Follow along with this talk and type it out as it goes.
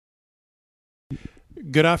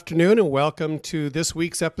Good afternoon and welcome to this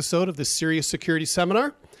week's episode of the CERIAS Security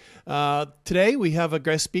Seminar. Today we have a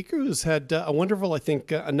guest speaker who's had a wonderful,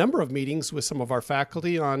 a number of meetings with some of our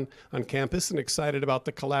faculty on campus and excited about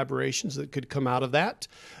the collaborations that could come out of that.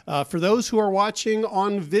 For those who are watching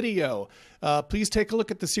on video, please take a look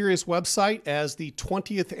at the CERIAS website as the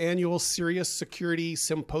 20th Annual CERIAS Security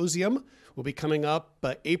Symposium will be coming up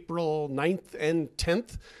April 9th and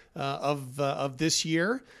 10th of this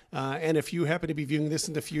year. And if you happen to be viewing this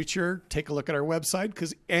in the future, take a look at our website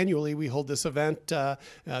because annually we hold this event that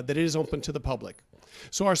is open to the public.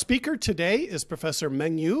 So our speaker today is Professor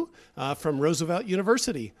Meng Yu from Roosevelt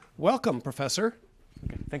University. Welcome, Professor.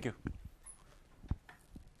 Okay, thank you.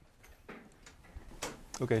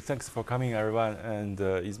 Okay, thanks for coming, everyone. And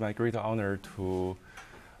it's my great honor to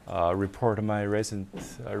report my recent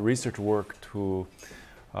research work to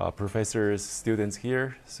professors, students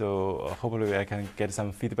here. So hopefully I can get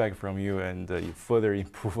some feedback from you and further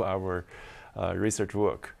improve our research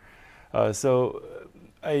work.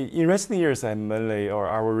 In recent years,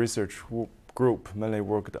 our research group mainly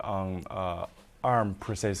worked on ARM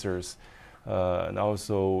processors and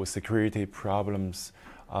also security problems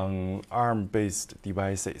on ARM-based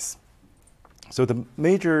devices. So the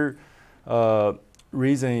major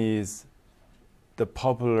reason is the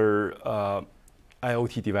popular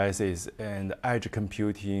IoT devices and edge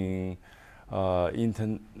computing,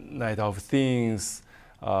 Internet of Things,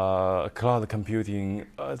 cloud computing.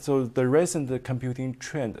 So the recent computing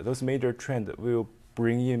trend, those major trends will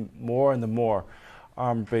bring in more and more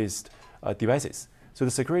ARM-based devices. So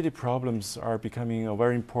the security problems are becoming a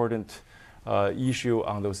very important issue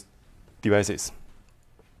on those devices.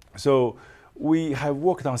 So we have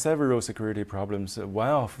worked on several security problems. One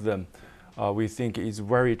of them we think is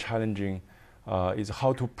very challenging is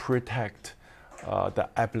how to protect the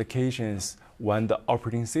applications when the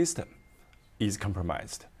operating system is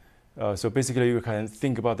compromised. So basically, you can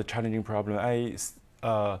think about the challenging problem.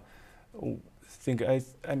 I'm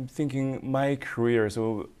thinking my career.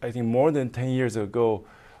 So I think more than 10 years ago,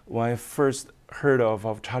 when I first heard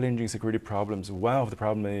of challenging security problems, one of the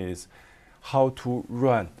problems is how to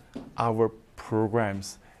run our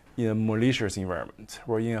programs in a malicious environment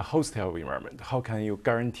or in a hostile environment. How can you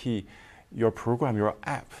guarantee your program, your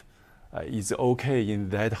app, is okay in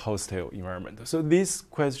that hostile environment? So this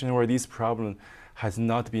question or this problem has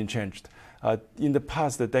not been changed. In the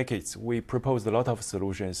past decades, we proposed a lot of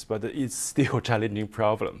solutions, but it's still a challenging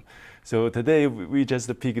problem. So today, we just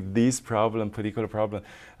pick this particular problem.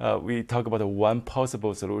 We talk about one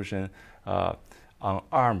possible solution on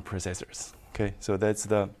ARM processors. Okay, so that's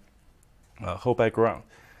the whole background.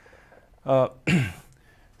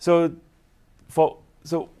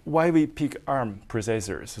 So why we pick ARM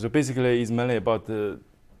processors? So basically, it's mainly about the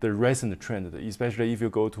recent trend, especially if you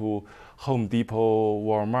go to Home Depot,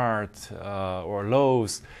 Walmart, or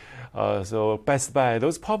Lowe's, so Best Buy,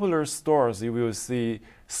 those popular stores, you will see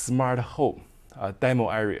smart home demo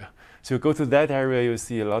area. So you go to that area, you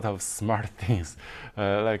see a lot of smart things,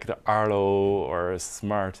 like the Arlo or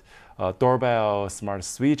smart doorbell, smart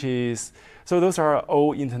switches. So those are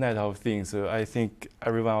all Internet of Things. So I think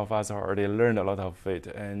every one of us already learned a lot of it,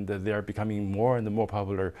 and they are becoming more and more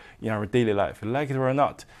popular in our daily life. Like it or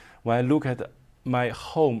not, when I look at my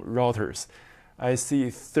home routers, I see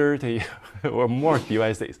 30 or more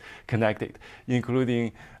devices connected,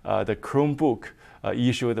 including the Chromebook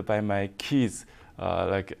issued by my kids,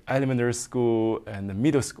 like elementary school and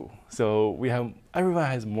middle school. So everyone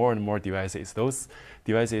has more and more devices. Those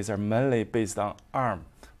devices are mainly based on ARM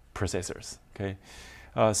processors. Okay,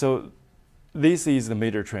 so this is the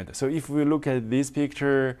major trend. So if we look at this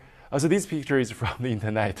picture, so this picture is from the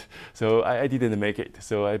internet. So I didn't make it.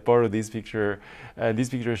 So I borrowed this picture, and this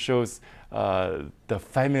picture shows the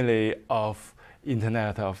family of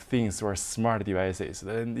Internet of Things or smart devices.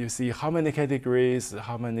 And you see how many categories,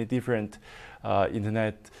 how many different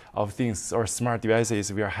Internet of Things or smart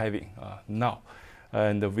devices we are having now.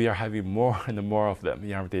 And we are having more and more of them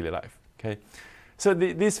in our daily life. Okay, so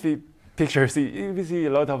this picture, we see a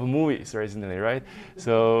lot of movies recently, right?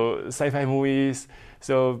 So sci-fi movies.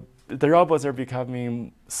 So the robots are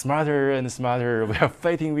becoming smarter and smarter. We are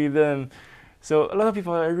fighting with them. So a lot of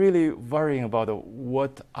people are really worrying about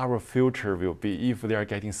what our future will be if they are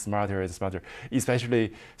getting smarter and smarter,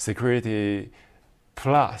 especially security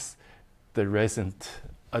plus the recent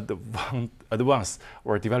advance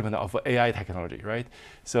or development of AI technology, right?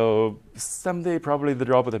 So someday probably the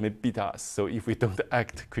robot may beat us. So if we don't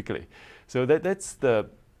act quickly, so that's the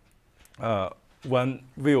one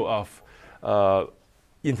view of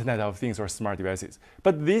Internet of Things or smart devices.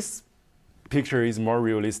 But this picture is more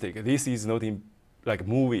realistic. This is not in like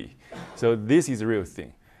movie. So this is a real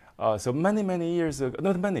thing. So many years ago,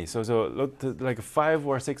 not many, like 5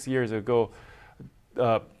 or 6 years ago,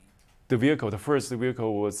 the first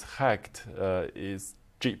vehicle was hacked, is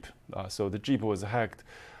Jeep. So the Jeep was hacked.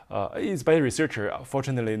 It's by the researcher,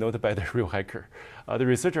 fortunately not by the real hacker. The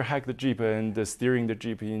researcher hacked the Jeep and steering the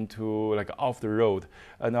Jeep into like off the road.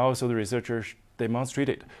 And also the researcher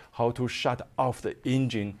demonstrated how to shut off the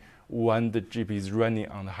engine when the Jeep is running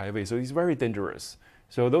on the highway. So it's very dangerous.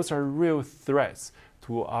 So those are real threats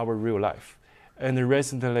to our real life. And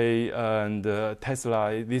recently,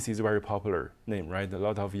 Tesla, this is a very popular name, right? A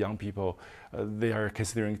lot of young people, they are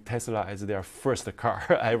considering Tesla as their first car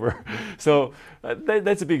ever. So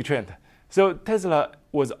that's a big trend. So Tesla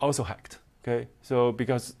was also hacked, okay? So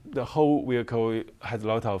because the whole vehicle has a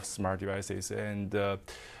lot of smart devices, and the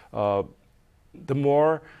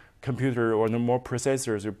more computer or the more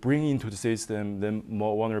processors you bring into the system, then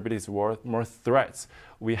more vulnerabilities, more threats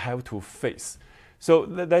we have to face. So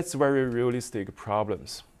that's very realistic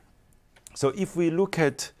problems. So if we look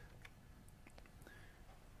at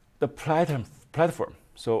the platform,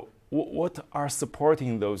 so what are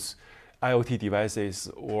supporting those IoT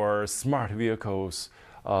devices or smart vehicles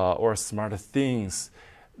or smart things,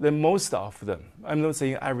 then most of them, I'm not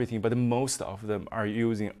saying everything, but most of them are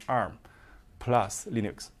using ARM plus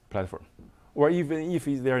Linux platform. Or even if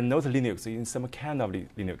they are not Linux, in some kind of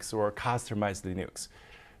Linux or customized Linux.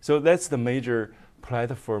 So that's the major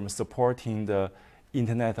platform supporting the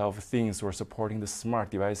Internet of Things or supporting the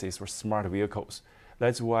smart devices or smart vehicles.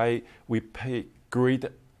 That's why we pay great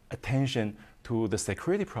attention to the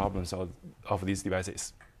security problems of these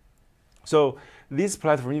devices. So this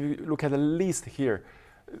platform, if you look at the list here,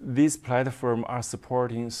 these platforms are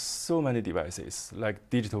supporting so many devices, like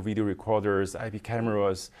digital video recorders, IP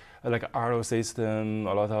cameras, like RO system,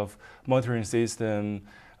 a lot of monitoring system,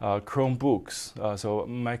 Chromebooks. So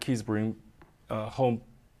my kids bring home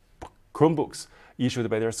Chromebooks issued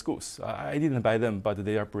by their schools. I didn't buy them, but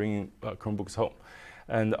they are bringing Chromebooks home.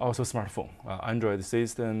 And also smartphone, Android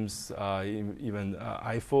systems, even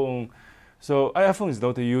iPhone. So iPhone is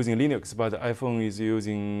not using Linux, but iPhone is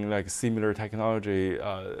using like similar technology,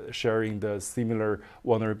 sharing the similar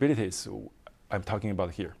vulnerabilities I'm talking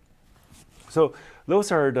about here. So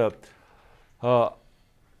those are the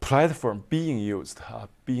platform being used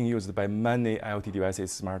by many IoT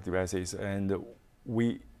devices, smart devices, and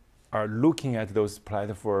we are looking at those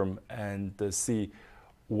platforms and see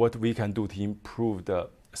what we can do to improve the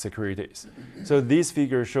securities. So this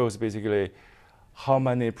figure shows basically how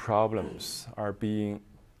many problems are being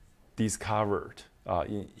discovered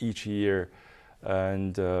in each year,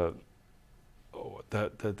 and the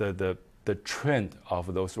trend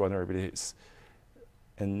of those vulnerabilities.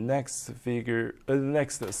 And next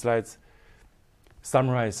slides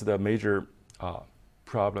summarize the major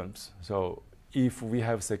problems. So if we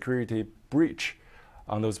have security breach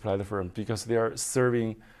on those platforms, because they are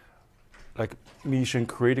serving like mission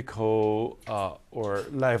critical or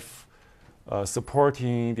life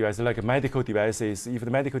supporting devices, like medical devices. If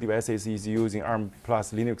the medical devices is using ARM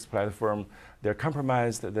plus Linux platform, they're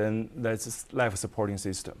compromised, then that's life supporting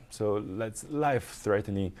system. So that's life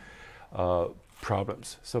threatening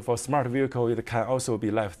problems. So for smart vehicle, it can also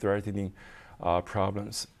be life threatening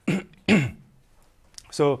problems.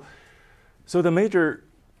 So the major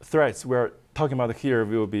threats we're talking about here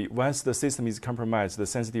will be once the system is compromised, the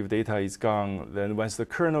sensitive data is gone. Then once the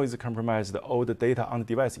kernel is compromised, all the data on the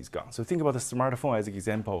device is gone. So think about the smartphone as an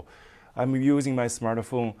example. I'm using my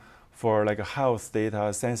smartphone for like health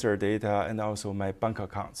data, sensor data, and also my bank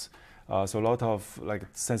accounts. So a lot of like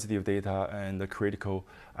sensitive data and the critical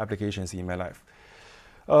applications in my life.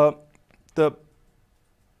 The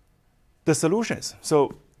solutions.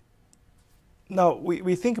 So now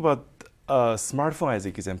we think about smartphone as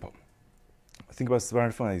an example. Think about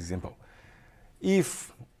smartphone as an example.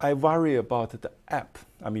 If I worry about the app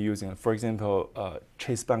I'm using, for example,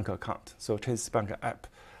 Chase Bank account, so Chase Bank app,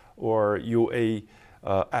 or UA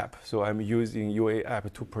app. So I'm using UA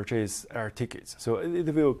app to purchase air tickets. So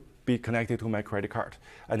it will be connected to my credit card.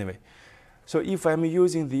 Anyway, so if I'm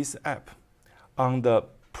using this app on the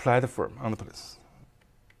platform,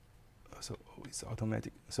 so it's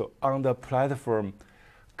automatic. So on the platform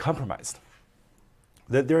compromised,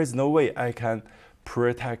 that there is no way I can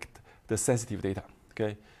protect the sensitive data,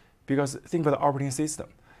 okay? Because think about the operating system.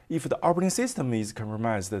 If the operating system is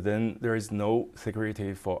compromised, then there is no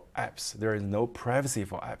security for apps. There is no privacy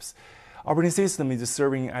for apps. Operating system is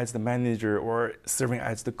serving as the manager or serving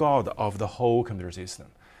as the god of the whole computer system.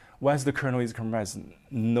 Once the kernel is compromised,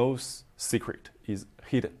 no secret is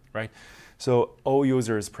hidden, right? So all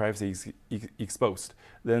users' privacy is exposed.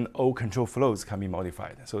 Then all control flows can be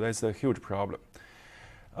modified. So that's a huge problem.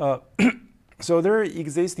 So there are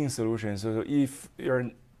existing solutions. So if you're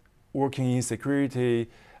working in security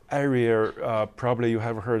area, probably you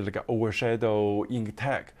have heard like overshadow, ink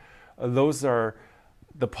tag. Those are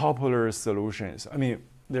the popular solutions. I mean,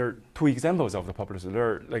 there are two examples of the popular solutions. There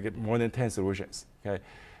are like more than 10 solutions. Okay,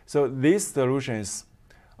 so these solutions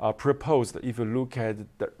are proposed. If you look at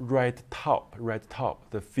the right top,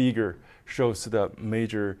 the figure shows the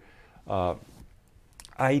major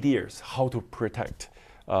ideas how to protect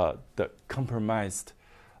the compromised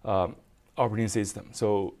operating system.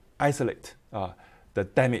 So isolate the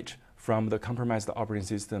damage from the compromised operating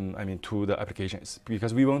system, to the applications,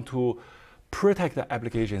 because we want to protect the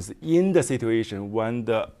applications in the situation when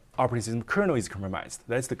the operating system kernel is compromised.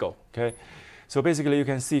 That's the goal, okay? So basically you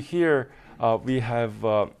can see here, we have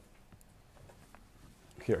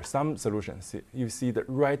here some solutions. You see the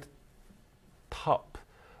right top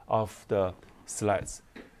of the slides.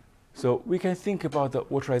 So we can think about the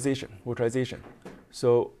virtualization.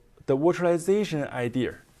 So the virtualization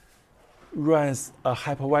idea runs a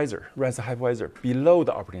hypervisor below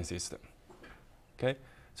the operating system. Okay,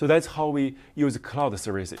 so that's how we use cloud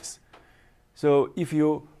services. So if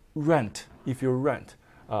you rent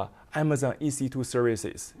Amazon EC2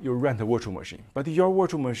 services, you rent a virtual machine, but your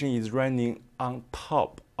virtual machine is running on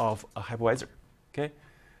top of a hypervisor. Okay,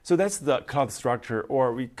 so that's the cloud structure,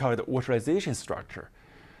 or we call it virtualization structure.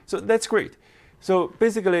 So that's great. So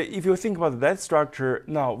basically, if you think about that structure,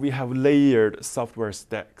 now we have layered software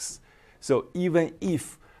stacks. So even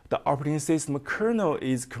if the operating system kernel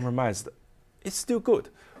is compromised, it's still good.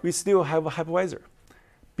 We still have a hypervisor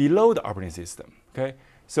below the operating system. Okay.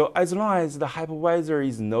 So as long as the hypervisor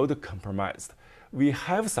is not compromised, we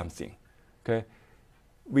have something, okay,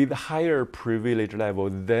 with higher privilege level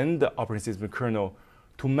than the operating system kernel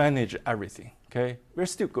to manage everything. Okay, we're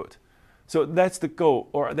still good. So that's the goal,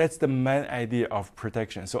 or that's the main idea of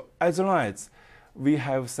protection. So as long as we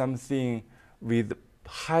have something with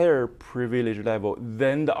higher privilege level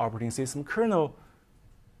than the operating system kernel,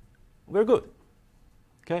 we're good.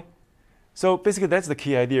 Okay, so basically that's the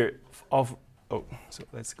key idea of. So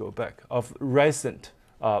let's go back of recent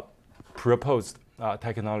proposed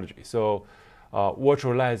technology. So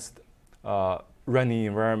virtualized running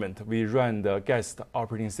environment. We run the guest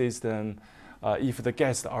operating system. If the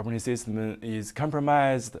guest operating system is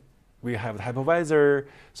compromised, we have the hypervisor.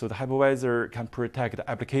 So the hypervisor can protect the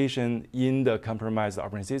application in the compromised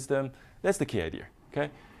operating system. That's the key idea. Okay.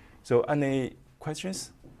 So any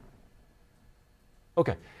questions?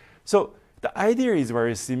 Okay. So the idea is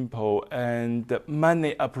very simple, and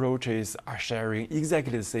many approaches are sharing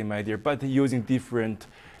exactly the same idea, but using different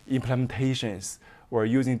implementations or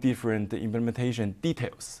using different implementation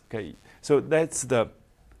details. Okay, so that's the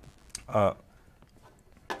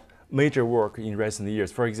major work in recent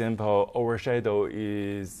years. For example, overshadow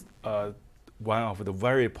is one of the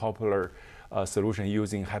very popular solution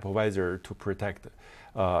using hypervisor to protect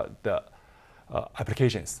the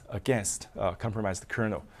applications against compromised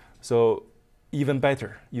kernel. So even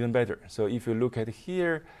better. So if you look at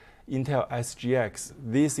here, Intel SGX,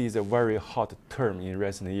 this is a very hot term in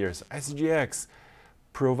recent years. SGX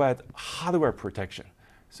provide hardware protection.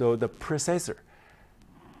 So the processor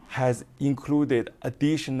has included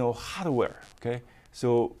additional hardware. Okay,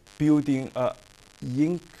 so building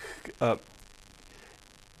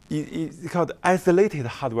it's called isolated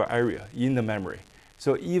hardware area in the memory.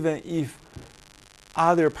 So even if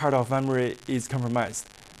other part of memory is compromised,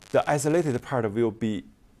 the isolated part will be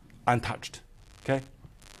untouched. Okay,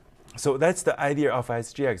 so that's the idea of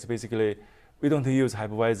SGX. Basically, we don't use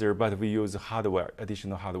hypervisor, but we use hardware,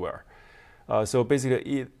 additional hardware. So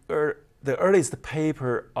basically, the earliest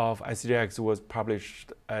paper of SGX was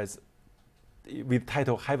published as with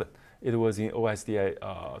title Heaven. It was in OSDI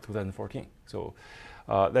 2014. So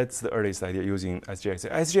that's the earliest idea using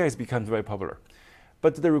SGX. SGX becomes very popular,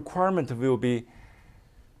 but the requirement will be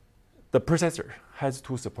the processor has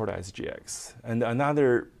to support SGX. And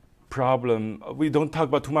another problem, we don't talk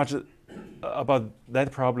about too much about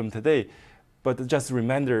that problem today, but just a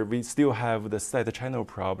reminder, we still have the side channel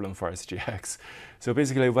problem for SGX. So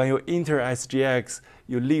basically, when you enter SGX,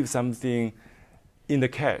 you leave something in the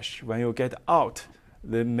cache. When you get out,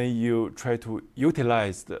 then may you try to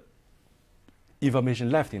utilize the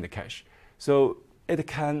information left in the cache. So it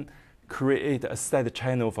can create a side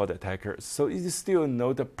channel for the attackers. So it is still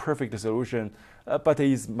not the perfect solution, but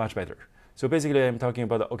it is much better. So basically, I'm talking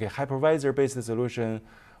about, okay, hypervisor-based solution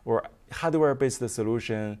or hardware-based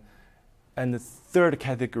solution. And the third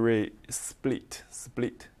category, split.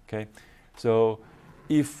 Okay, so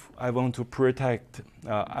if I want to protect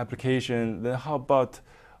application, then how about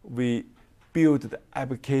we build the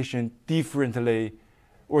application differently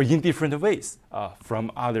or in different ways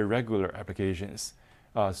from other regular applications.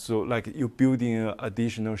 So like you building an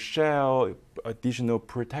additional shell, additional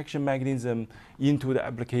protection mechanism into the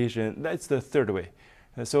application. That's the third way.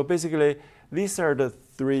 So basically, these are the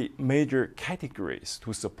three major categories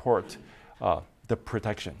to support the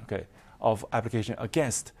protection, okay, of application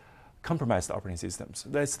against compromised operating systems.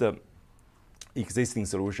 That's the existing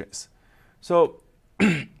solutions. So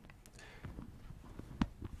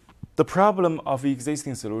the problem of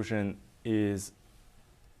existing solution is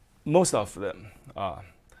most of them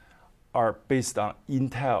are based on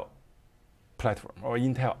Intel platform or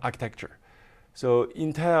Intel architecture. So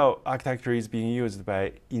Intel architecture is being used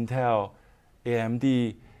by Intel,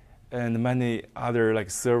 AMD, and many other like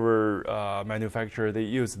server manufacturers. They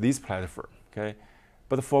use this platform. Okay,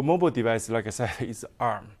 but for mobile device, like I said, it's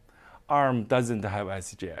ARM. ARM doesn't have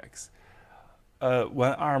SGX.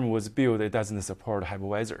 When ARM was built, it doesn't support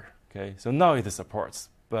hypervisor. Okay, so now it supports,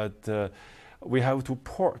 but we have to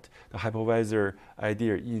port the hypervisor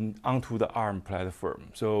idea onto the ARM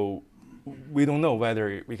platform. So we don't know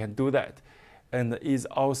whether we can do that. And it's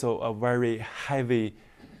also a very heavy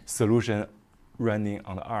solution running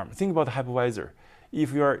on the ARM. Think about the hypervisor.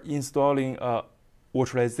 If you are installing a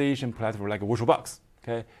virtualization platform like a VirtualBox,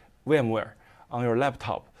 okay, VMware, on your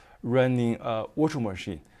laptop running a virtual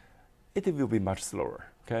machine, it will be much slower.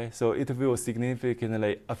 Okay, so it will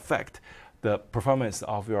significantly affect the performance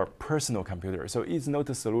of your personal computer. So it's not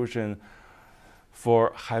a solution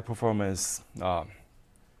for high performance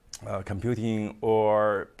computing,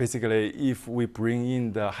 or basically if we bring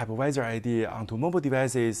in the hypervisor idea onto mobile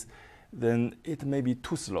devices, then it may be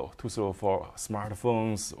too slow for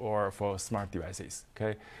smartphones or for smart devices.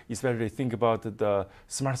 Okay, especially think about the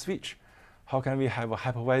smart switch. How can we have a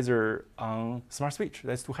hypervisor on smart switch?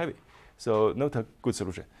 That's too heavy. So not a good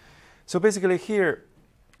solution. So basically here,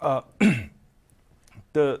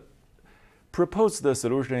 the proposed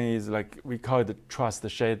solution is like we call it trust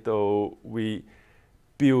shadow. We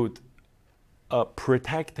build a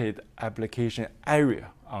protected application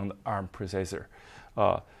area on the ARM processor.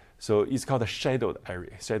 So it's called a shadow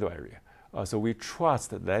area. So we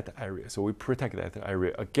trust that area. So we protect that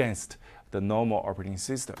area against the normal operating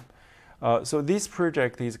system. So this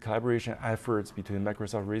project is collaboration efforts between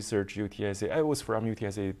Microsoft Research, UTSA. I was from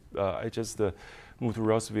UTSA. I just moved to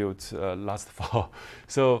Roosevelt last fall.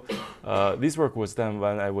 So this work was done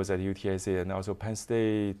when I was at UTSA, and also Penn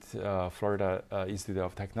State, Florida Institute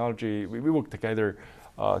of Technology. We worked together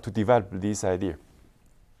to develop this idea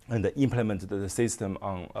and implement the system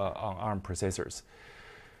on ARM processors.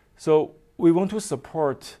 So we want to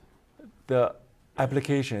support the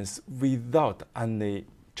applications without any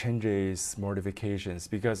changes, modifications,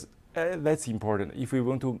 because that's important. If we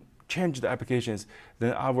want to change the applications,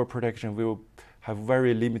 then our protection will have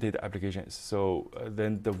very limited applications. So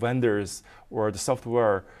then the vendors or the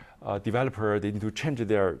software developer, they need to change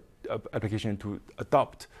their application to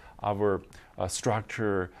adopt our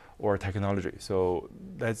structure or technology. So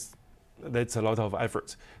that's a lot of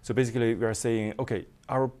effort. So basically we are saying, okay,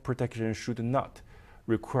 our protection should not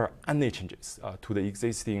require any changes to the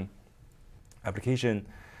existing application.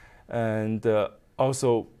 And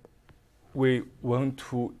also we want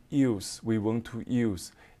to use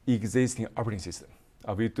existing operating system.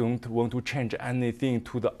 We don't want to change anything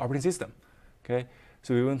to the operating system. Okay,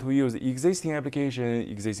 so we want to use existing application,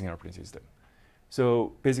 existing operating system.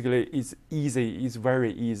 So basically, it's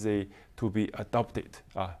very easy to be adopted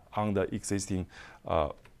on the existing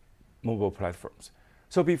mobile platforms.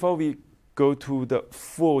 So before we go to the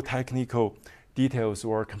full technical details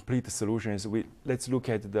or complete solutions, let's look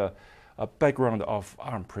at the background of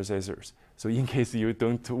ARM processors. So in case you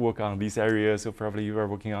don't work on these areas, so probably you are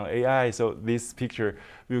working on AI, so this picture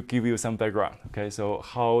will give you some background. Okay, so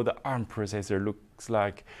how the ARM processor looks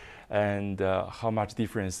like and how much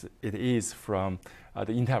difference it is from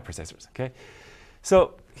the Intel processors. Okay,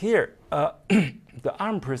 so here, the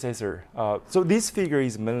ARM processor, so this figure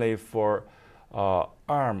is mainly for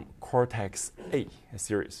ARM Cortex-A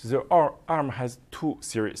series. So ARM has two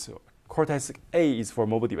series. So Cortex-A is for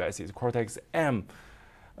mobile devices. Cortex-M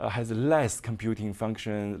has less computing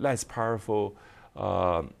function, less powerful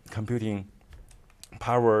computing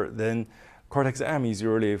power. Then Cortex-M is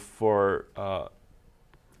usually for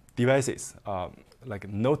devices, like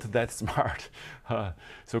not that smart.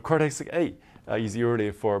 So Cortex-A is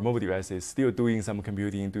usually for mobile devices, still doing some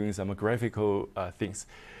computing, doing some graphical things.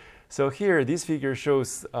 So here, this figure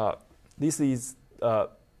shows this is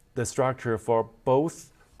the structure for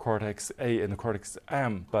both Cortex-A and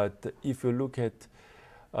Cortex-M. But if you look at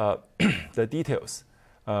the details,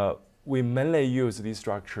 we mainly use this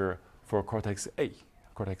structure for Cortex-A,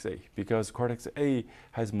 because Cortex-A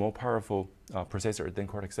has more powerful processor than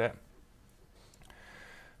Cortex-M.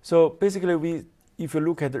 So basically, if you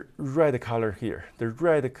look at the red color here, the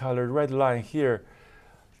red line here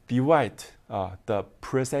divide the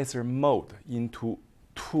processor mode into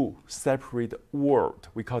two separate world.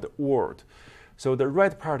 We call it world. So the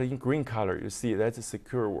red part in green color, you see that's a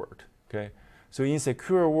secure world. Okay. So in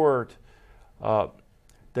secure world,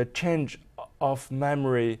 the change of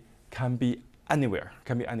memory can be anywhere.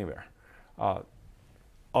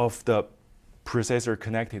 Of the processor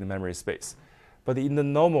connected memory space. But in the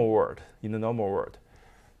normal world,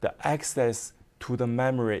 the access to the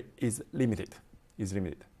memory is limited.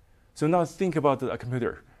 So now think about a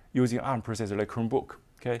computer using ARM processor like Chromebook.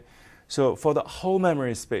 Okay, so for the whole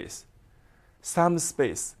memory space, some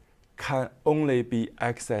space can only be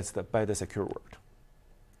accessed by the secure world.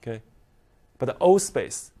 Okay, but all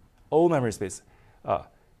memory space,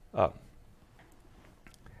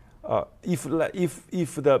 if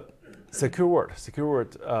the secure world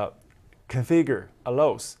configure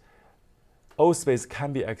allows, all space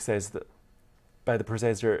can be accessed by the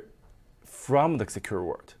processor from the secure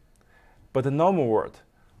world. But the normal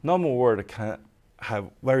world can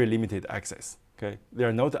have very limited access. Okay, they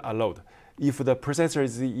are not allowed. If the processor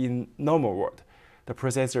is in normal world, the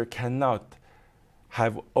processor cannot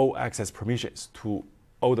have all access permissions to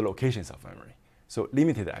all the locations of memory. So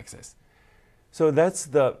limited access. So that's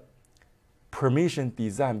the permission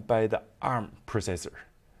designed by the ARM processor.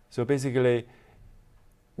 So basically,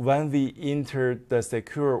 when we enter the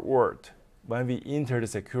secure world,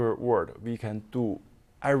 we can do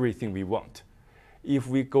everything we want. If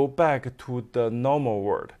we go back to the normal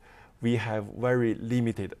world, we have very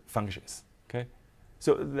limited functions. Okay,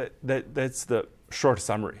 so that's the short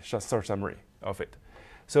summary of it.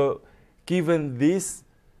 So given this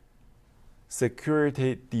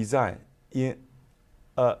security design in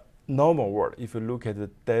a normal world, if you look at the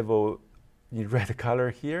devil in red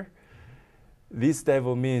color here, this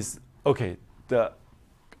devil means, okay, the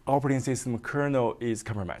operating system kernel is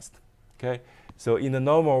compromised. Okay, so in the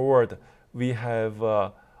normal world, we have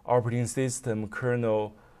operating system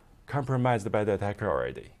kernel compromised by the attacker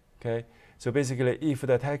already. Okay, so basically, if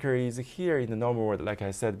the attacker is here in the normal world, like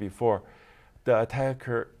I said before, the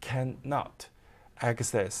attacker cannot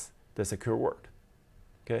access the secure world.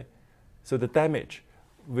 Okay, so the damage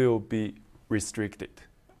will be restricted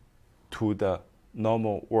to the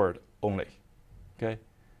normal world only. Okay,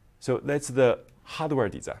 so that's the hardware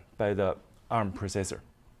design by the ARM processor.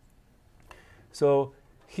 So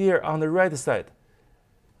here on the right side,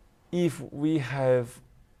 if we have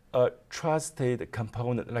a trusted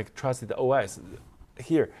component, like trusted OS,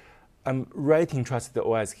 here, I'm writing trusted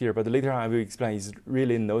OS here, but later on I will explain it's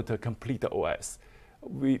really not a complete OS.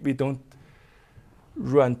 We don't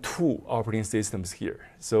run two operating systems here.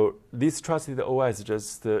 So this trusted OS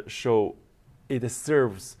just show it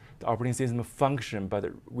serves the operating system function,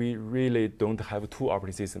 but we really don't have two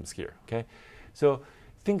operating systems here. Okay, so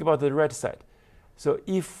think about the right side. So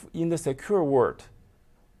if in the secure world,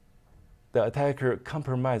 the attacker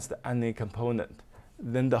compromised any component,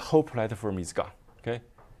 then the whole platform is gone. Okay,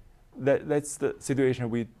 that's the situation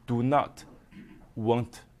we do not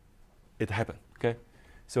want it to happen. Okay,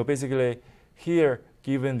 so basically here,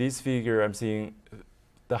 given this figure, I'm seeing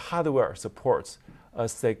the hardware supports a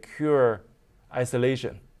secure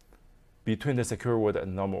isolation between the secure world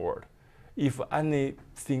and normal world. If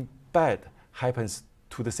anything bad happens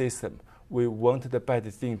to the system, we want the bad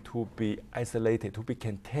thing to be isolated, to be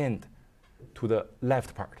contained to the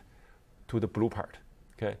left part, to the blue part.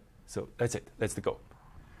 Okay, so that's it. That's the goal.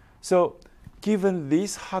 So given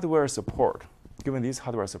this hardware support,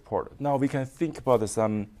 now we can think about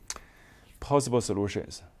some possible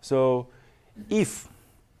solutions. So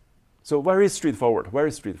very straightforward.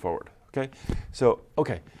 Okay,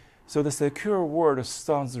 so the secure world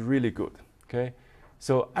sounds really good. Okay,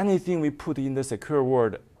 so anything we put in the secure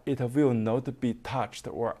world, it will not be touched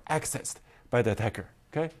or accessed by the attacker.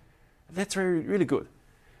 Okay, that's really good.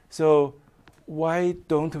 So why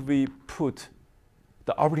don't we put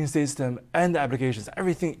the operating system and the applications,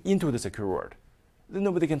 everything into the secure world? Then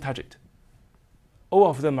nobody can touch it. All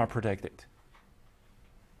of them are protected.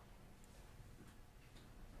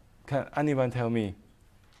 Can anyone tell me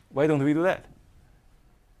why don't we do that?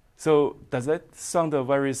 So does that sound a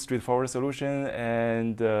very straightforward solution,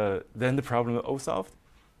 and then the problem all solved?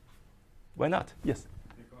 Why not? Yes?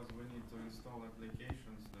 Because we need to install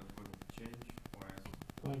applications that would change OS.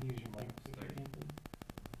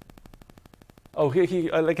 Oh,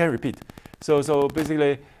 I can repeat. So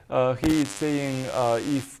basically, he is saying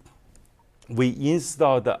if we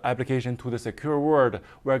install the application to the secure world,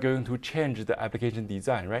 we're going to change the application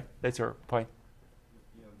design, right? That's your point.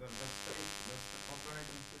 Yeah, the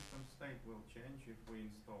operating system state will change if we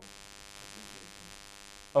install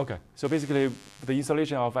applications. Okay, so basically the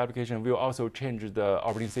installation of application will also change the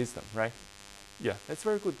operating system, right? Yeah, that's a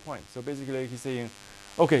very good point. So basically he's saying,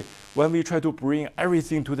 okay, when we try to bring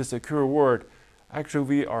everything to the secure world, actually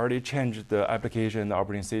we already changed the application, the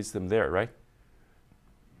operating system there, right?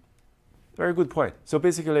 Very good point. So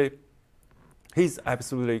basically, he's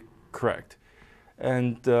absolutely correct.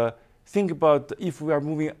 And think about if we are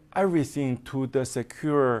moving everything to the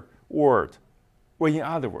secure world, or in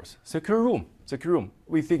other words, secure room.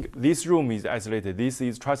 We think this room is isolated, this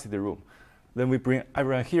is trusted room. Then we bring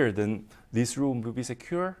everyone here, then this room will be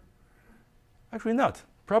secure? Actually not.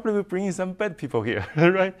 Probably we bring in some bad people here,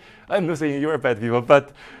 right? I'm not saying you're bad people,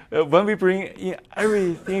 but when we bring in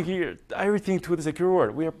everything here, everything to the secure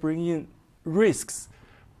world, we are bringing in risks,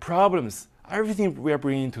 problems, everything we are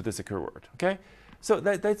bringing to the secure world, okay? So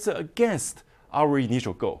that's against our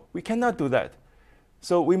initial goal. We cannot do that.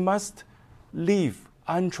 So we must leave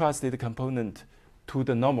untrusted component to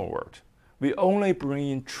the normal world. We only bring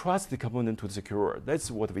in trusted component to the secure world. That's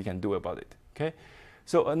what we can do about it, okay?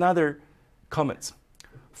 So another comment.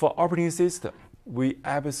 For operating system, we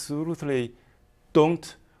absolutely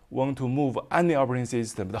don't want to move any operating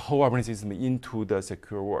system, the whole operating system, into the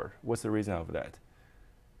secure world. What's the reason of that?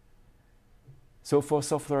 So for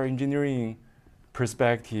software engineering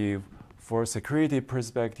perspective, for security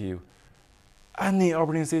perspective, any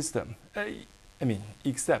operating system, I mean,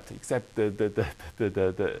 except the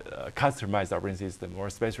customized operating system, or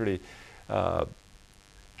especially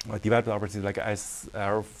developed operating system like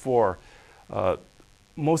SL4,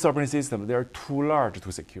 most operating systems, they are too large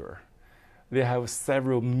to secure. They have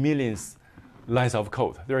several millions lines of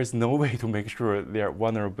code. There is no way to make sure they are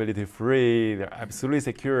vulnerability free, they're absolutely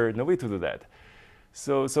secure, no way to do that.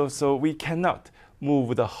 So we cannot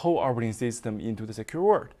move the whole operating system into the secure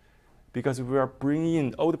world because we are bringing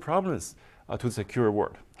in all the problems to the secure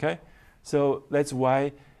world, okay? So that's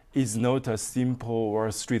why it's not a simple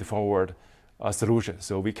or straightforward solution.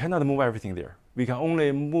 So we cannot move everything there. We can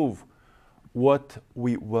only move what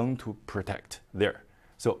we want to protect there.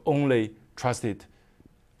 So only trusted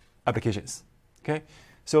applications, okay?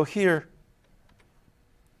 So here,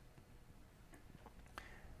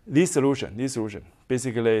 this solution,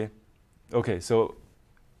 basically, okay, so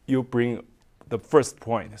you bring the first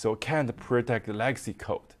point, so can't protect the legacy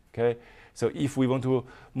code, okay? So if we want to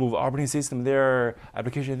move operating system there,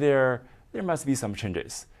 application there must be some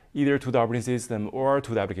changes, either to the operating system or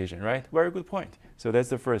to the application, right? Very good point. So that's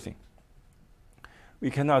the first thing. We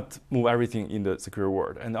cannot move everything in the secure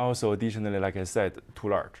world. And also, additionally, like I said, too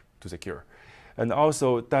large to secure. And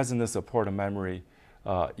also, doesn't support memory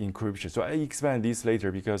encryption. So I expand this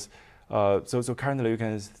later because, so currently you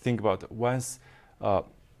can think about once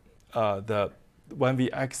when we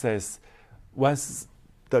access, once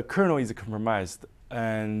the kernel is compromised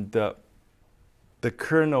and the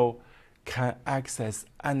kernel can access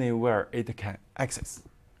anywhere it can access.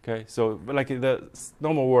 Okay, so like the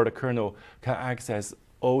normal world, kernel can access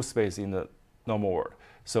all space in the normal world.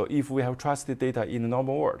 So if we have trusted data in the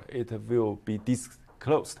normal world, it will be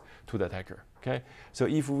disclosed to the attacker. Okay, so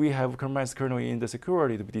if we have compromised kernel in the secure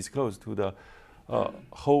world, it will be disclosed to the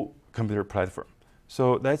whole computer platform.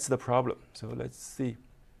 So that's the problem. So let's see.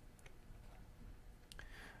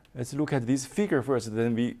 Let's look at this figure first,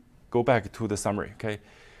 then we go back to the summary. Okay,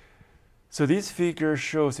 so this figure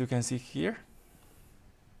shows, you can see here.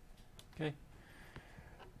 Okay.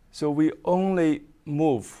 So we only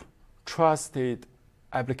move trusted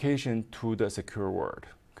application to the secure world.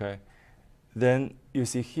 Okay. Then you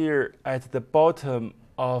see here at the bottom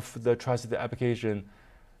of the trusted application,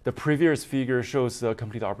 the previous figure shows the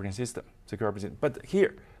complete operating system, secure operating system. But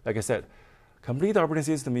here, like I said, complete operating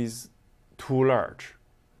system is too large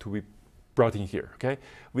to be brought in here. Okay.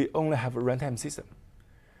 We only have a runtime system.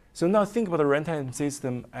 So now think about the runtime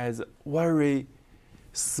system as a very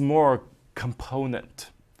small component.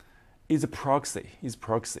 It's a proxy.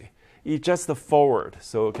 It's just a forward.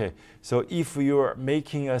 So okay. So if you're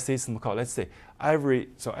making a system call, let's say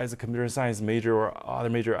so as a computer science major or other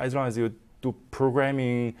major, as long as you do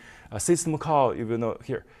programming, a system call, you will know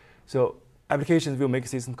here. So applications will make a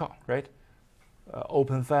system call, right?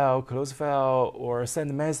 Open file, close file, or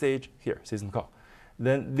send message here, system call.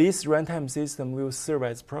 Then this runtime system will serve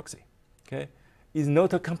as proxy. Okay, it's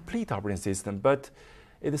not a complete operating system, but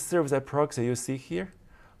it serves as proxy. You see here,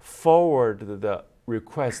 forward the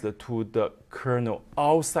request to the kernel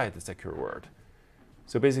outside the secure world.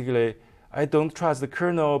 So basically, I don't trust the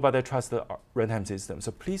kernel, but I trust the runtime system.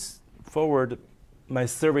 So please forward my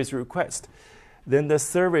service request. Then the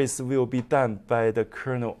service will be done by the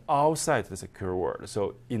kernel outside the secure world,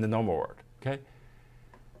 so in the normal world, okay?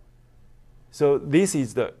 So this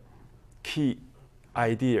is the key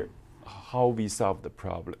idea, how we solve the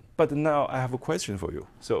problem. But now I have a question for you.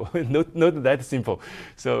 So not that simple.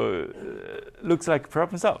 So looks like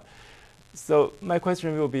problem solved. So my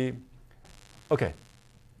question will be, okay,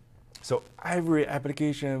 so every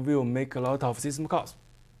application will make a lot of system calls,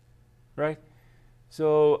 right?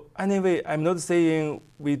 So anyway, I'm not saying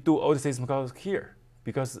we do all the system calls here,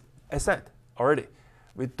 because as I said already,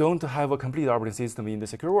 we don't have a complete operating system in the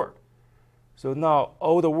secure world. So now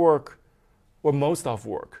all the work, or most of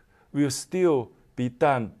work, will still be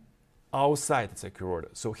done outside the secure world.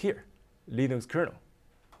 So here, Linux kernel.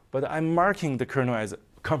 But I'm marking the kernel as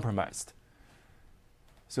compromised.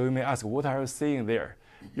 So you may ask, what are you saying there?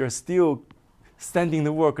 You're still sending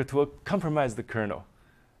the work to a compromised kernel.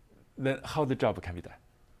 Then how the job can be done?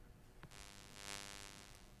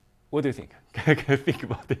 What do you think? Can you think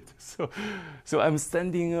about it? So I'm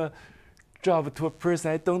sending a job to a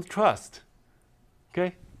person I don't trust.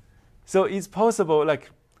 Okay? So it's possible, like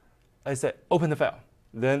I said, open the file.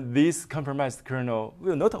 Then this compromised kernel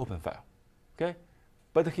will not open file. Okay?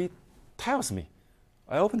 But he tells me,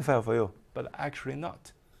 I opened the file for you, but actually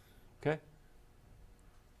not. Okay?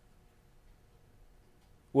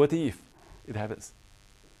 What if it happens?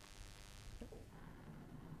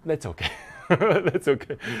 That's okay. That's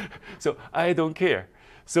okay. So I don't care.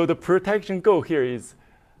 So the protection goal here is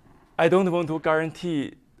I don't want to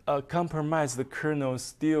guarantee a compromised kernel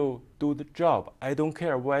still do the job. I don't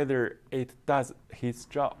care whether it does its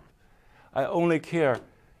job. I only care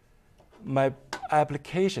my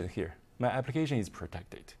application here. My application is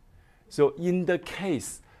protected. So in the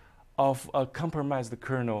case of a compromised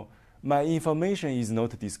kernel, my information is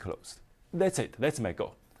not disclosed. That's it. That's my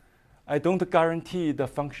goal. I don't guarantee the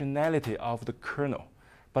functionality of the kernel.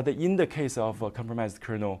 But in the case of a compromised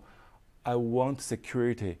kernel, I want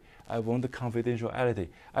security. I want confidentiality.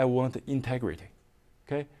 I want integrity.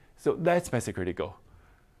 Okay? So that's my security goal.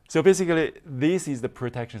 So basically, this is the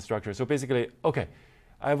protection structure. So basically, okay,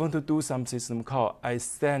 I want to do some system call. I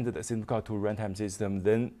send the system call to runtime system.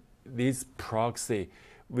 Then this proxy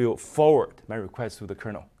will forward my request to the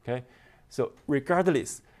kernel. Okay? So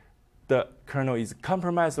regardless, the kernel is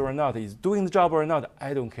compromised or not, is doing the job or not,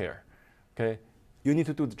 I don't care. Okay? You need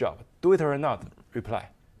to do the job. Do it or not, reply.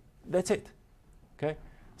 That's it. Okay?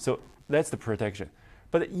 So that's the protection.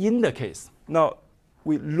 But in the case, now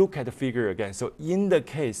we look at the figure again. So in the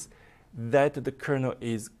case that the kernel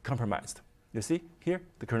is compromised, you see here,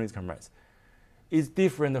 the kernel is compromised. It's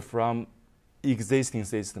different from existing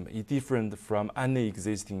system. It's different from any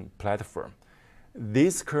existing platform.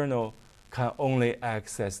 This kernel can only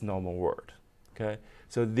access normal world. Okay?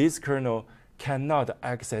 So this kernel cannot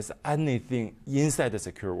access anything inside the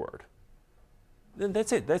secure world. Then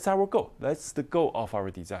that's it. That's our goal. That's the goal of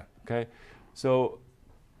our design. Okay? So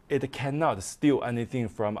it cannot steal anything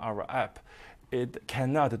from our app. It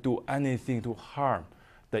cannot do anything to harm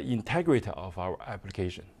the integrity of our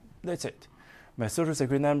application. That's it. My social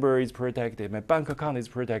security number is protected. My bank account is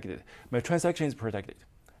protected. My transaction is protected.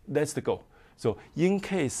 That's the goal. So in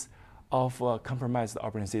case of a compromised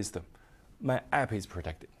operating system, my app is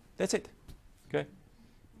protected. That's it. Okay?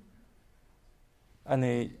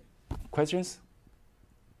 Any questions?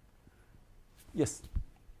 Yes.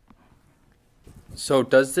 So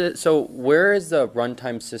where is the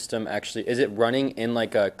runtime system actually? Is it running in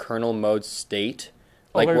like a kernel mode state,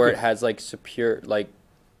 like where it has like secure, like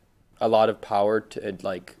a lot of power to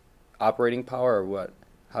like operating power, or what?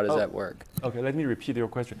 How does that work? Okay, let me repeat your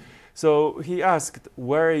question. So he asked,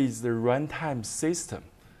 where is the runtime system?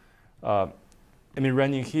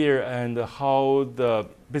 Running here, and how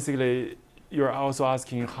basically you're also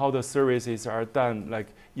asking how the services are done, like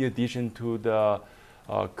in addition to the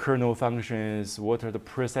kernel functions, what are the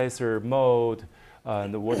processor mode,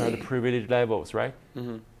 and what are the privilege levels, right?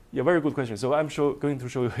 Mm-hmm. Yeah, very good question. So I'm going to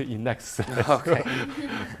show you in next slide. Okay.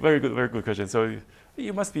 Very good question. So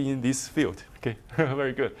you must be in this field. Okay,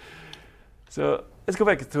 very good. So let's go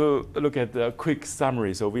back to look at the quick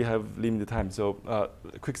summary. So we have limited time. So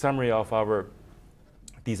a quick summary of our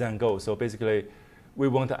design goals. So basically, we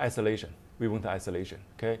want isolation.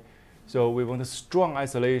 Okay? So we want a strong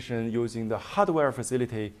isolation using the hardware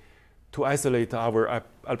facility to isolate our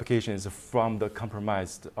applications from the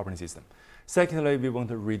compromised operating system. Secondly, we want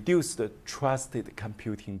to reduce the trusted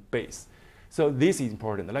computing base. So this is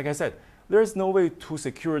important. Like I said, there's no way to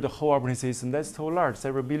secure the whole operating system. That's too large,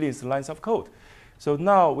 several billion lines of code. So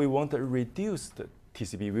now we want to reduce the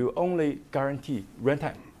TCP will only guarantee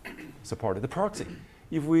runtime support. The proxy,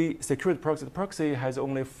 if we secure the proxy has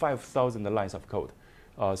only 5,000 lines of code.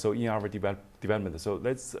 So in our development, so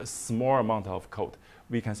that's a small amount of code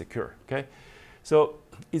we can secure. Okay, so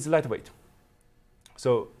it's lightweight.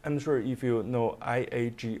 So I'm not sure if you know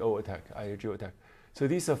IAGO attack. So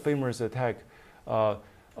this is a famous attack.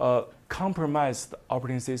 Compromised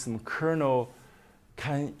operating system kernel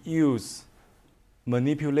can use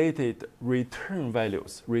manipulated return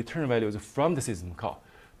values from the system call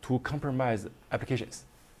to compromise applications.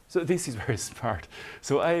 So this is very smart.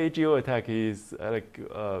 So IAGO attack is like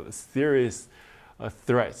serious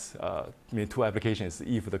threats to applications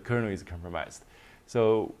if the kernel is compromised.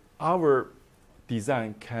 So our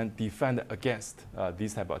design can defend against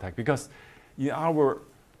this type of attack because in our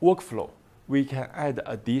workflow, we can add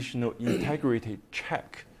additional integrity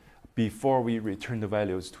check before we return the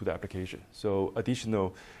values to the application. So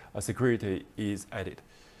additional security is added.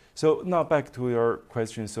 So now back to your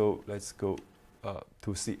question. So let's go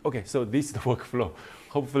to see. Okay, so this is the workflow.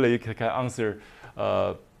 Hopefully you can answer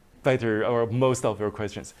better or most of your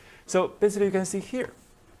questions. So basically you can see here.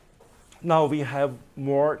 Now we have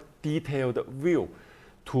more detailed view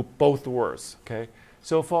to both worlds. Okay,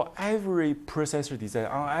 so for every processor design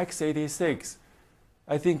on x86,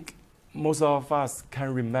 I think most of us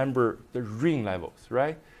can remember the ring levels,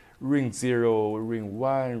 right? Ring 0, ring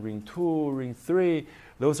 1, ring 2, ring 3.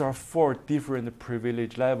 Those are 4 different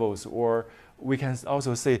privilege levels, or we can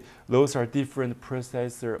also say those are different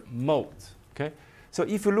processor modes. Okay, so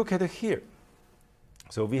if you look at it here,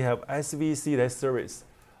 so we have SVC, that's service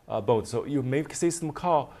mode. So you make system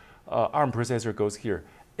call, ARM processor goes here.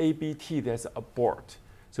 ABT, that's abort.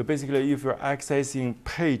 So basically, if you're accessing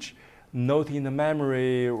page not in the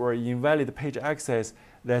memory or invalid page access,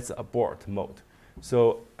 that's abort mode.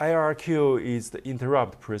 So IRQ is the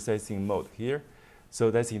interrupt processing mode here.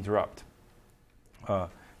 So that's interrupt.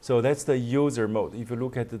 So that's the user mode. If you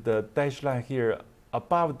look at the dash line here,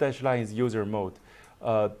 above dash line is user mode.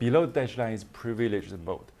 Below the dash line is privileged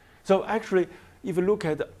mode. So actually, if you look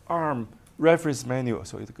at the ARM reference manual,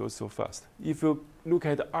 so it goes so fast. If you look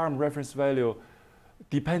at the ARM reference value,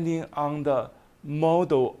 depending on the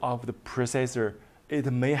model of the processor,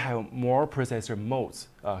 it may have more processor modes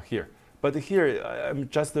here. But here, I'm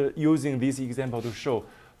just using this example to show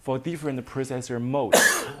for different processor modes,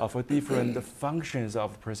 for different functions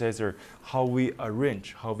of processor, how we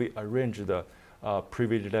arrange the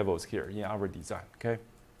privilege levels here in our design. Okay.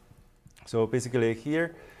 So basically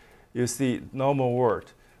here, you see normal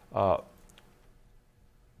world.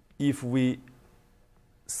 If we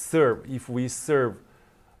serve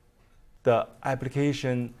the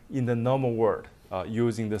application in the normal world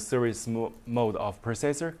using the service mode of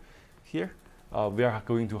processor, here we are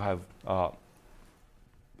going to have a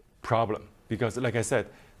problem because, like I said,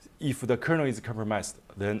 if the kernel is compromised,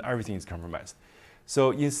 then everything is compromised.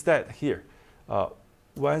 So instead, here,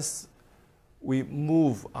 once we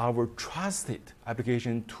move our trusted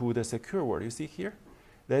application to the secure world, you see here,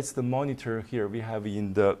 that's the monitor here we have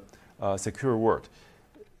in the secure world.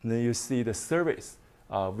 And then you see the service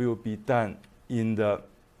will be done in the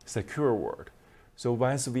secure world. So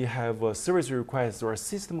once we have a service request or a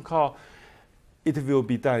system call, it will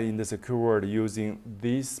be done in the secure world using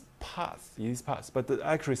this path. But the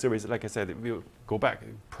actual service, like I said, it will go back.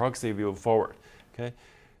 Proxy will forward. Okay,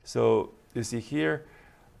 so you see here,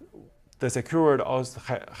 the secure world also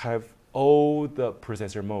have all the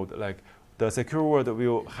processor mode. Like the secure world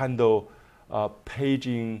will handle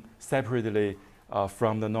paging separately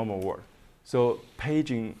from the normal world. So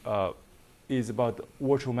paging is about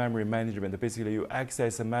virtual memory management. Basically, you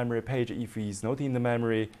access a memory page. If it's not in the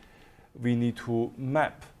memory, we need to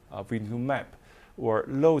map. Or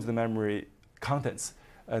load the memory contents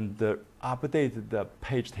and update the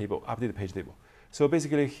page table. So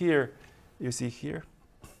basically, here you see here.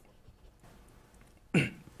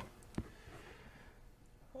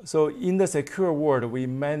 So in the secure world, we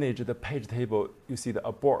manage the page table. You see the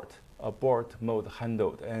abort mode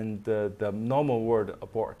handled, and the normal world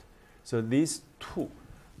abort. So these two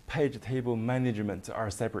page table management are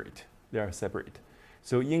separate. They are separate.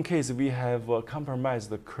 So in case we have compromised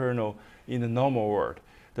the kernel in the normal world,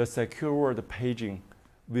 the secure world paging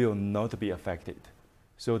will not be affected.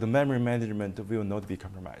 So the memory management will not be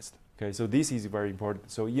compromised. Okay, so this is very important.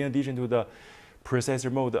 So in addition to the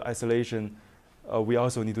processor mode isolation, we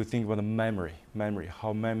also need to think about the memory,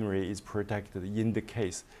 how memory is protected in the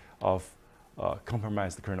case of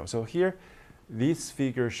compromised kernel. So here, this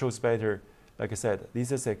figure shows better, like I said, this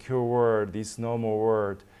is a secure world, this normal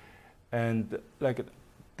world, and like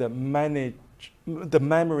the memory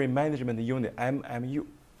management unit, MMU,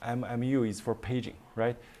 MMU is for paging,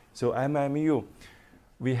 right? So MMU,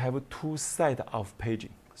 we have two sets of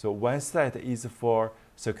paging. So one set is for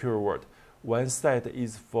secure word, one set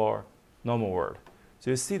is for normal word. So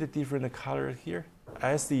you see the different color here.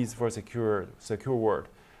 S is for secure word,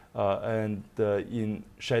 and in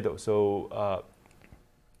shadow. So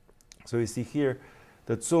so you see here,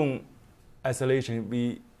 the zone isolation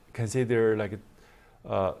we consider like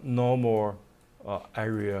normal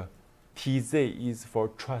area. TZ is for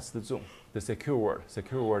trust zone, the secure word.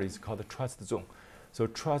 Secure word is called the trust zone. So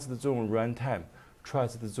trust zone runtime,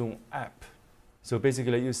 trust zone app. So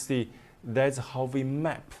basically, you see that's how we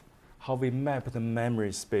map the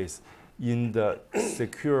memory space in the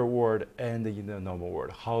secure word and in the normal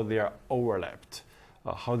word, how they are overlapped,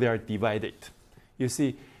 how they are divided. You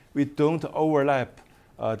see, we don't overlap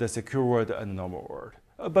the secure word and normal word,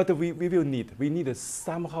 but we need to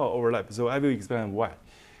somehow overlap. So I will explain why.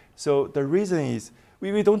 So the reason is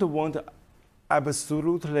we don't want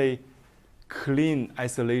absolutely clean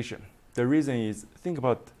isolation. The reason is, think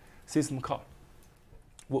about system call.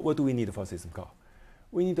 What do we need for system call?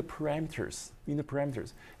 We need the parameters.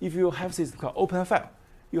 If you have system call open a file,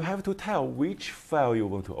 you have to tell which file you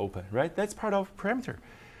want to open, right? That's part of parameter.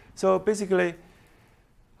 So basically,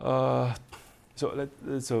 so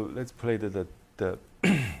let's play the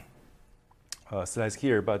slides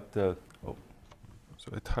here. But oh,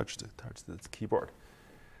 so I touched the keyboard.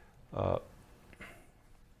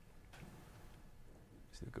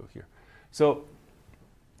 Go here. So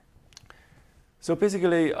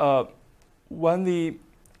basically, when we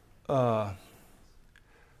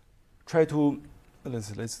try to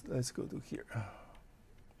let's go to here.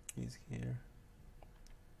 He's here.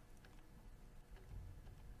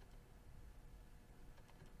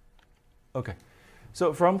 Okay.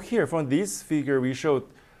 So from this figure, we showed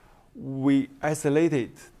we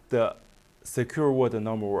isolated the secure word and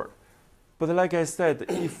normal word. But like I said,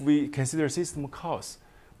 if we consider system calls,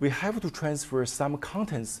 we have to transfer some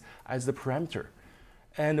contents as the parameter,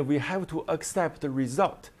 and we have to accept the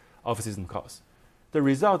result of system calls. The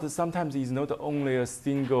result sometimes is not only a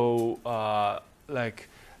single like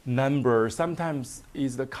number, sometimes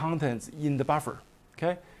is the contents in the buffer.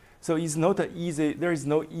 Okay, so it's not easy. There is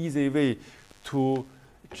no easy way to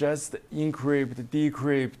just encrypt,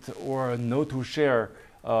 decrypt, or not to share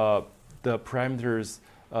the parameters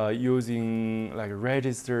using like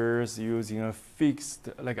registers, using a fixed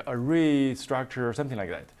like array structure or something like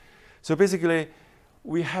that. So basically,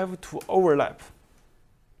 we have to overlap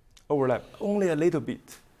only a little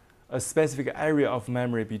bit, a specific area of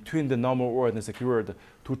memory between the normal word and the secure word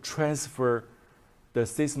to transfer the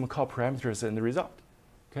system call parameters and the result.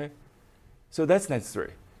 Okay, so that's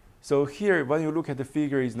necessary. So here, when you look at the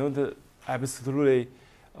figure, it's not absolutely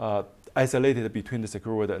isolated between the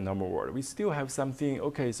secure word and normal word. We still have something.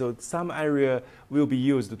 Okay, so some area will be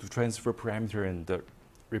used to transfer parameter and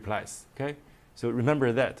replies. Okay, so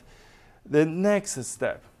remember that. The next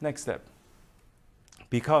step,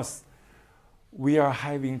 because we are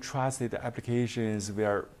having trusted applications, we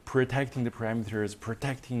are protecting the parameters,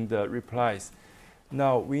 protecting the replies.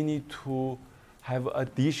 Now we need to have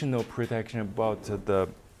additional protection about the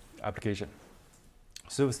application.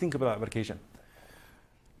 So think about application.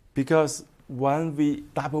 Because when we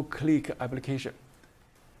double-click application,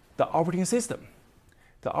 the operating system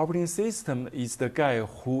is the guy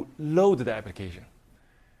who loads the application.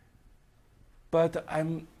 But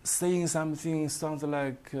I'm saying something sounds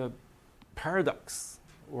like a paradox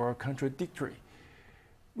or contradictory.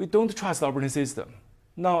 We don't trust the operating system.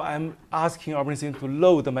 Now I'm asking operating system to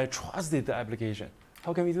load my trusted application.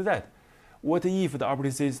 How can we do that? What if the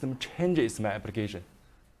operating system changes my application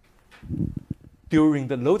during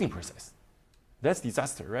the loading process? That's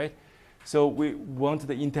disaster, right? So we want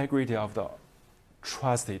the integrity of the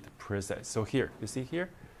trusted process. So here, you see here?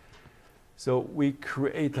 So we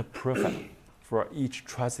create a profile for each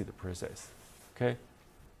trusted process. Okay?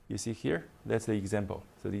 You see here? That's the example.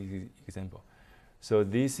 So this is the example. So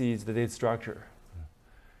this is the data structure.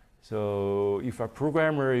 So if a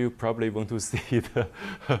programmer, you probably want to see the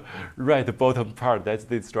right bottom part. That's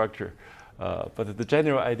the structure. But the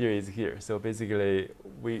general idea is here. So basically,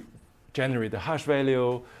 we generate the hash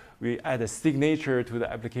value. We add a signature to the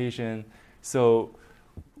application. So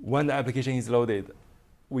when the application is loaded,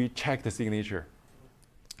 we check the signature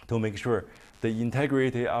to make sure the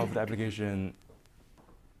integrity of the application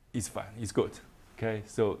is fine, is good. Okay,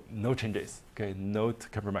 so no changes. Okay,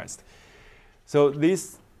 not compromised. So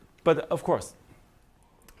this, but of course,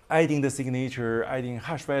 adding the signature, adding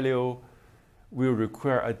hash value will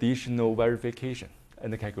require additional verification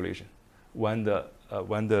and the calculation when the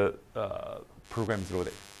program is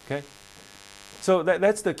loaded. Okay, So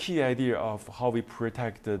that's the key idea of how we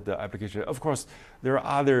protect the application. Of course, there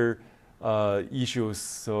are other issues,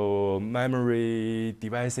 so memory,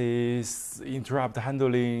 devices, interrupt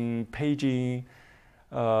handling, paging,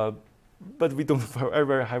 but we don't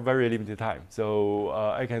ever have very limited time. So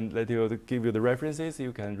I can give you the references.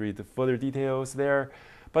 You can read the further details there,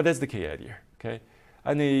 but that's the key idea. Okay.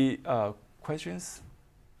 Any questions?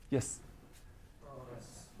 Yes.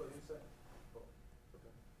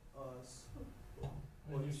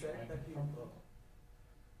 You said that you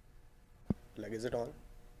like, is it on?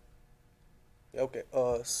 Okay.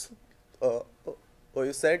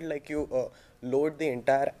 You said like you load the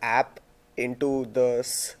entire app into the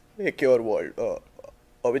secure world,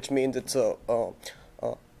 which means it's a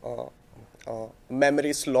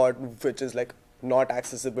memory slot which is like not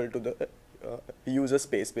accessible to the user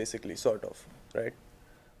space, basically, sort of, right?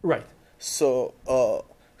 Right. So,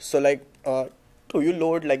 do you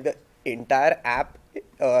load like the entire app,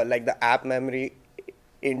 like the app memory,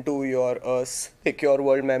 into your secure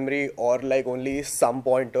world memory, or like only some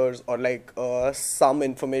pointers, or like some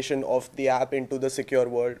information of the app into the secure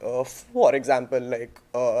world? For example, like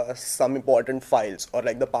some important files, or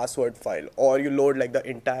like the password file, or you load like the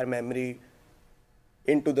entire memory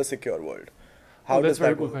into the secure world? How that's does a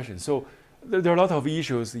very that good work? question. So there are a lot of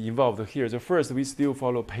issues involved here. The first, we still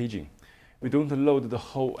follow paging. We don't load the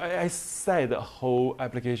whole. I said the whole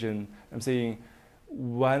application. I'm saying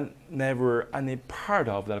whenever any part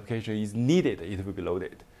of the application is needed, it will be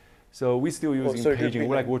loaded. So we still using so it will paging, be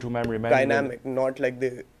like like virtual memory management. Dynamic, not like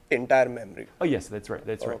the entire memory. Oh yes, that's right.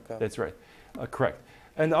 That's right. Okay. That's right. Correct.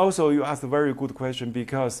 And also, you asked a very good question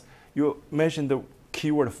because you mentioned the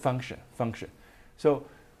keyword function. So,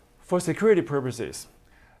 for security purposes,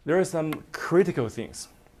 there are some critical things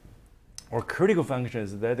or critical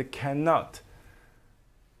functions that cannot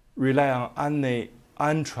rely on any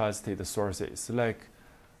untrusted sources, like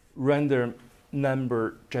random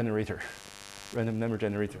number generator.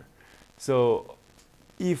 So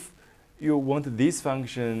if you want this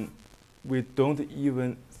function, we don't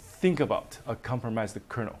even think about a compromised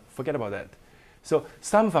kernel. Forget about that. So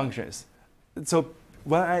some functions. So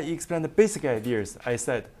when I explained the basic ideas, I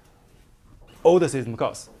said all the system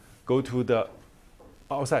calls go to the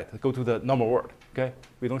outside, go to the normal world. Okay,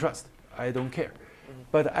 we don't trust. I don't care.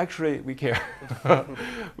 But actually, we care.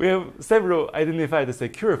 We have several identified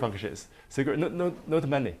secure functions. Secure, not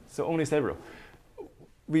many, so only several.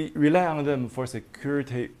 We rely on them for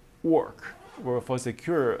security work or for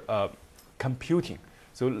secure computing.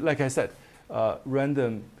 So like I said,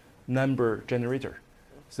 random number generator.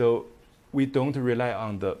 So we don't rely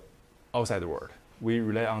on the outside world. We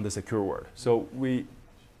rely on the secure world. So we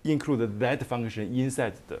include that function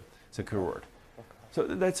inside the secure world. So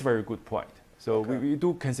that's a very good point. So we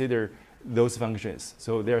do consider those functions.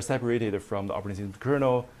 So they are separated from the operating system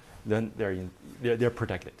kernel. Then they're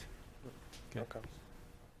protected. Okay.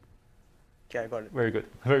 Yeah, I got it. Very good.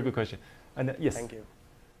 Very good question. And yes. Thank you.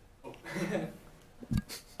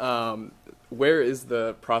 Where is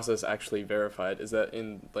the process actually verified? Is that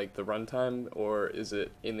in like the runtime, or is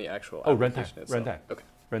it in the actual application itself? Runtime. Okay.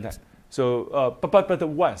 Runtime. So, but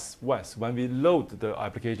once when we load the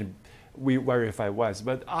application, we verify once.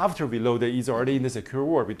 But after we load it, it's already in the secure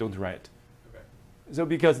world. We don't run it. Okay. So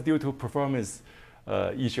because due to performance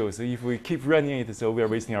issues, if we keep running it, so we are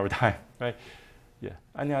wasting our time, right? Yeah.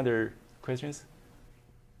 Any other questions?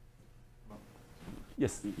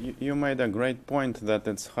 Yes. You made a great point that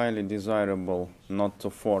it's highly desirable not to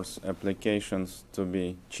force applications to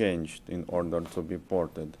be changed in order to be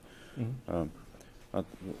ported. Mm-hmm.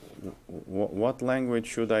 What language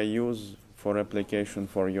should I use for application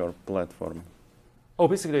for your platform? Oh,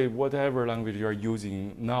 basically, whatever language you are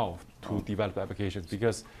using now to develop applications,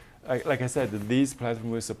 because, like I said, this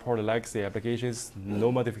platform will support legacy applications.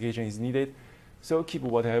 No modification is needed, so keep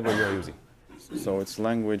whatever you are using. So it's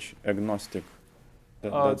language agnostic.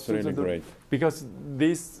 That's really great. Because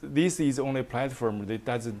this is only a platform that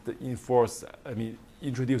doesn't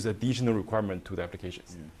introduce additional requirement to the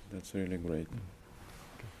applications. Yeah, that's really great.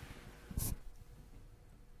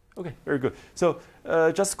 Okay, very good. So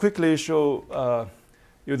just quickly show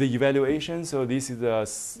you the evaluation. So this is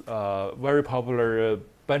a very popular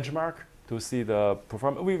benchmark to see the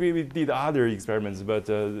performance. We did other experiments, but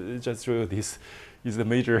just show you this is the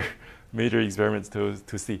major experiments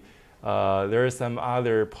to see. There are some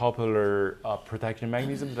other popular protection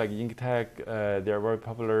mechanisms like InkTag. They are very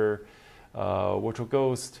popular. Virtual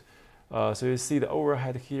Ghost. So you see the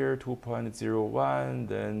overhead here, 2.01.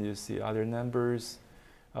 Then you see other numbers.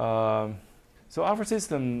 So our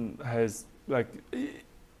system has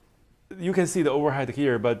you can see the overhead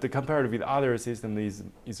here, but compared with other systems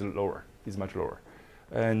is lower, is much lower.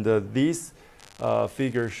 And this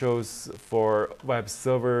figure shows for web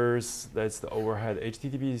servers, that's the overhead,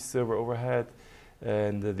 HTTP server overhead,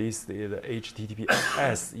 and this is the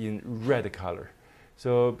HTTPS in red color.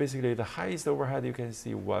 So basically the highest overhead you can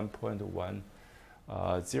see 1.10.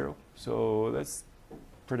 So that's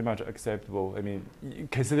pretty much acceptable. I mean,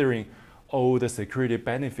 considering all the security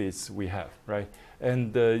benefits we have, right?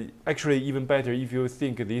 And actually even better if you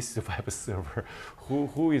think this is web server,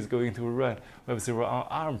 who is going to run web server on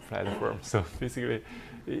ARM platform? So basically,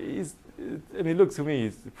 looks to me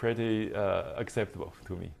it's pretty acceptable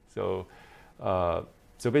to me. So,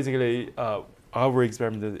 so basically, our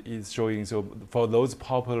experiment is showing, so for those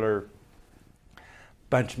popular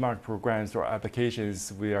benchmark programs or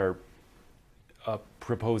applications, we are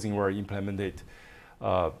proposing or implemented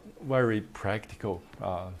very practical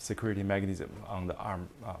security mechanism on the ARM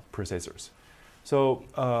processors. So,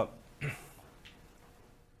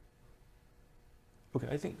 okay,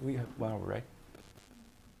 I think we have 1 hour, right?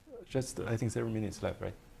 Just, I think 7 minutes left,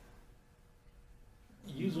 right?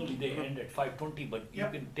 Usually they end at 5:20, but you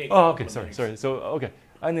can take. Oh, okay, sorry. So, okay,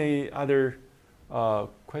 any other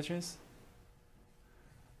questions?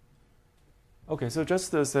 Okay, so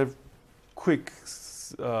just a quick,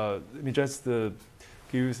 let me just give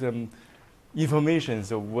you some information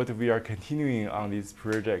of what we are continuing on this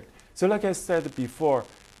project. So like I said before,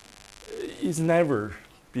 it's never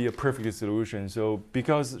be a perfect solution. So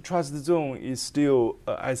because trust zone is still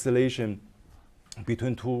isolation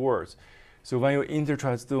between two words. So when you enter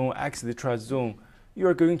trust zone, exit trust zone, you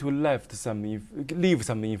are going to leave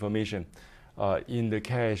some information in the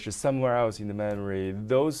cache somewhere else in the memory.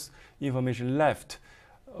 Those information left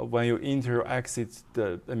when you enter or exit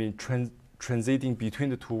transiting between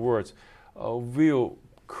the two words will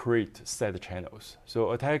create side channels.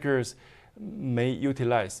 So attackers may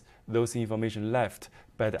utilize those information left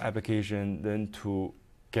by the application then to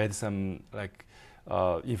get some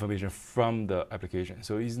information from the application.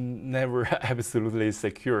 So it's never absolutely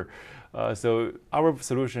secure. So our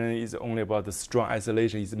solution is only about the strong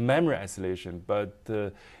isolation, it's memory isolation, but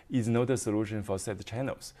is not a solution for side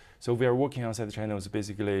channels. So we are working on side channels.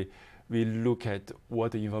 Basically, we look at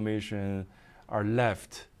what the information are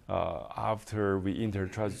left after we enter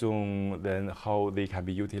trust zone, then how they can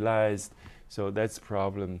be utilized. So that's a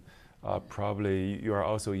problem probably you are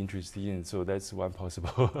also interested in. So that's one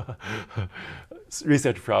possible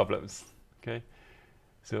research problems. Okay.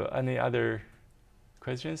 So any other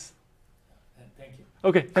questions? Thank you.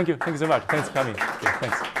 Okay, thank you. Thank you so much. Thanks for coming. Okay,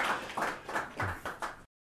 thanks.